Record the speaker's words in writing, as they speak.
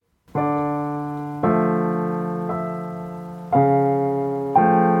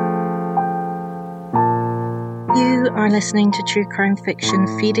are listening to True Crime Fiction,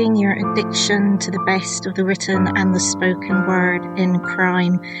 feeding your addiction to the best of the written and the spoken word in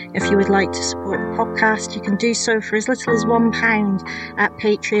crime. If you would like to support the podcast, you can do so for as little as £1 at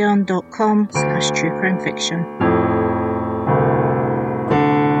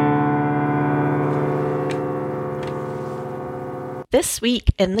patreon.com/truecrimefiction. This week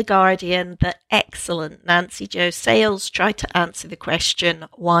in The Guardian, the excellent Nancy Jo Sales tried to answer the question,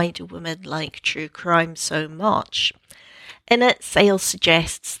 why do women like true crime so much? In it, Sales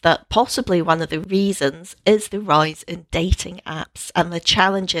suggests that possibly one of the reasons is the rise in dating apps and the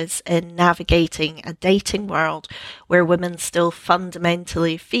challenges in navigating a dating world where women still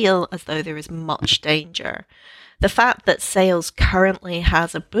fundamentally feel as though there is much danger. The fact that Sales currently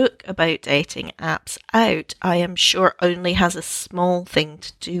has a book about dating apps out, I am sure only has a small thing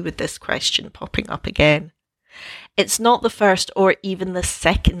to do with this question popping up again. It's not the first or even the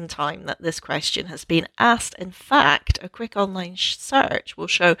second time that this question has been asked. In fact, a quick online search will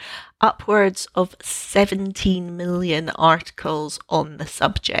show upwards of 17 million articles on the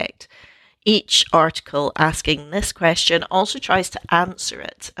subject. Each article asking this question also tries to answer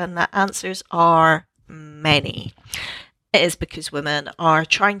it, and the answers are many. It is because women are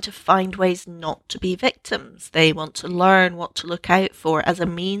trying to find ways not to be victims. They want to learn what to look out for as a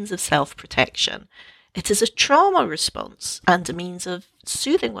means of self-protection. It is a trauma response and a means of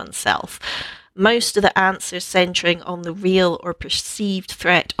soothing oneself. Most of the answers centering on the real or perceived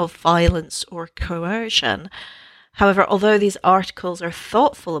threat of violence or coercion. However, although these articles are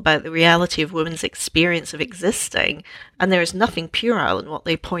thoughtful about the reality of women's experience of existing, and there is nothing puerile in what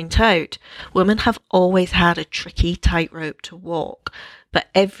they point out, women have always had a tricky tightrope to walk, but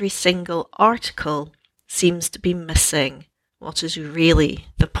every single article seems to be missing what is really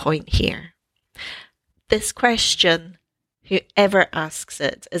the point here. This question, whoever asks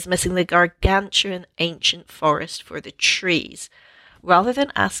it, is missing the gargantuan ancient forest for the trees. Rather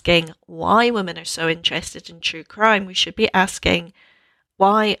than asking why women are so interested in true crime, we should be asking,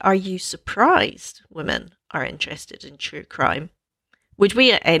 why are you surprised women are interested in true crime? Would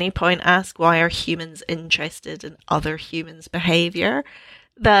we at any point ask, why are humans interested in other humans' behaviour?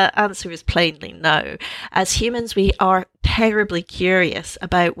 The answer is plainly no. As humans, we are terribly curious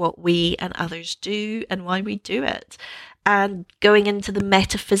about what we and others do and why we do it, and going into the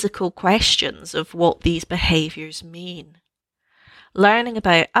metaphysical questions of what these behaviours mean. Learning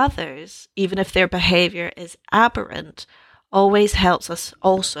about others, even if their behaviour is aberrant, always helps us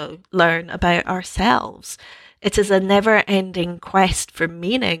also learn about ourselves. It is a never-ending quest for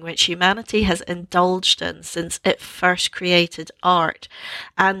meaning which humanity has indulged in since it first created art,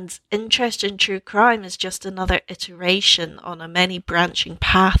 and interest in true crime is just another iteration on a many-branching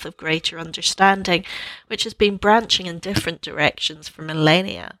path of greater understanding, which has been branching in different directions for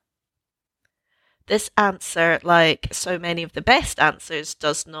millennia. This answer, like so many of the best answers,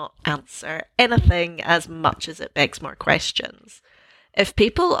 does not answer anything as much as it begs more questions. If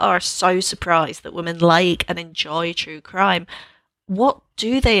people are so surprised that women like and enjoy true crime, what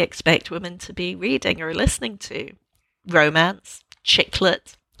do they expect women to be reading or listening to? Romance, chick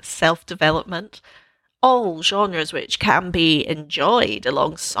lit, self-development, all genres which can be enjoyed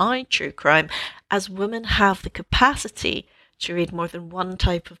alongside true crime, as women have the capacity to read more than one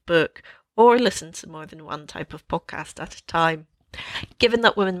type of book or listen to more than one type of podcast at a time. Given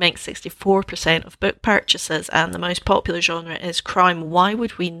that women make 64% of book purchases and the most popular genre is crime, why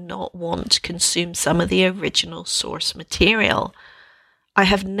would we not want to consume some of the original source material? I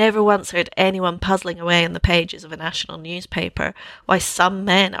have never once heard anyone puzzling away on the pages of a national newspaper why some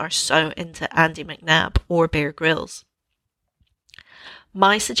men are so into Andy McNab or Bear Grylls.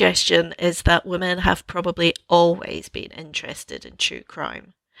 My suggestion is that women have probably always been interested in true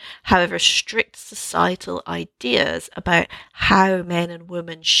crime. However, strict societal ideas about how men and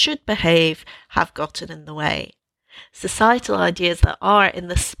women should behave have gotten in the way. Societal ideas that are, in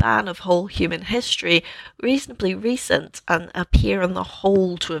the span of whole human history, reasonably recent and appear on the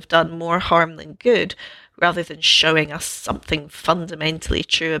whole to have done more harm than good, rather than showing us something fundamentally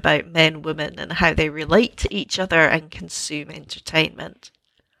true about men, women, and how they relate to each other and consume entertainment.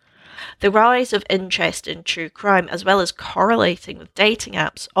 The rise of interest in true crime, as well as correlating with dating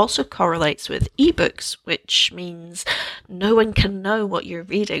apps, also correlates with ebooks, which means no one can know what you're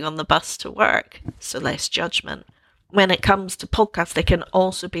reading on the bus to work, so less judgment. When it comes to podcasts, they can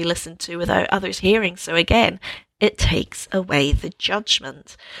also be listened to without others hearing, so again, it takes away the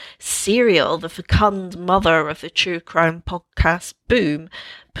judgment. Serial, the fecund mother of the true crime podcast boom,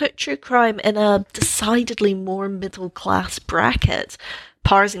 put true crime in a decidedly more middle-class bracket,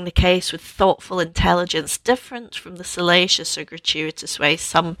 parsing the case with thoughtful intelligence different from the salacious or gratuitous way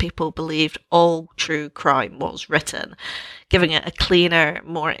some people believed all true crime was written, giving it a cleaner,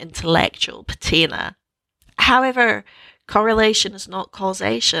 more intellectual patina. However, correlation is not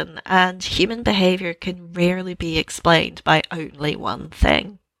causation, and human behaviour can rarely be explained by only one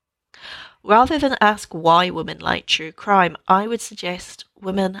thing. Rather than ask why women like true crime, I would suggest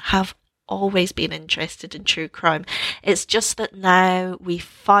women have always been interested in true crime. It's just that now we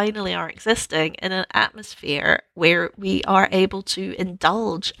finally are existing in an atmosphere where we are able to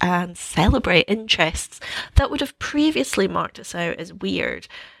indulge and celebrate interests that would have previously marked us out as weird,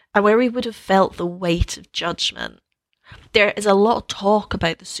 and where we would have felt the weight of judgment. There is a lot of talk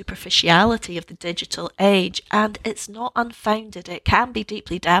about the superficiality of the digital age, and it's not unfounded. It can be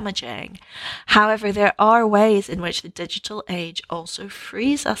deeply damaging. However, there are ways in which the digital age also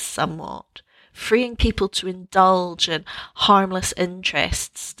frees us somewhat, freeing people to indulge in harmless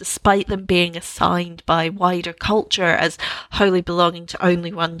interests, despite them being assigned by wider culture as wholly belonging to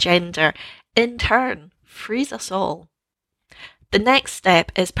only one gender. In turn, frees us all. The next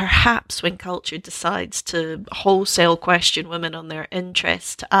step is perhaps when culture decides to wholesale question women on their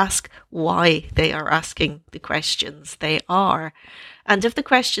interests, to ask why they are asking the questions they are. And if the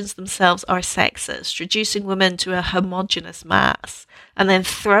questions themselves are sexist, reducing women to a homogenous mass, and then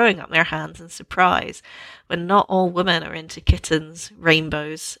throwing up their hands in surprise when not all women are into kittens,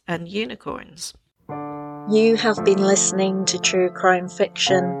 rainbows, and unicorns. You have been listening to True Crime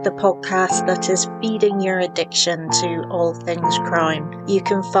Fiction, the podcast that is feeding your addiction to all things crime. You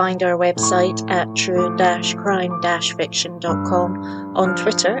can find our website at true-crime-fiction.com, on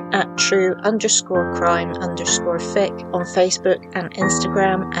Twitter at true_crime_fic, on Facebook and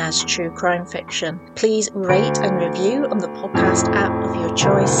Instagram as True Crime Fiction. Please rate and review on the podcast app of your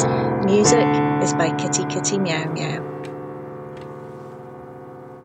choice. Music is by Kitty Kitty Meow Meow.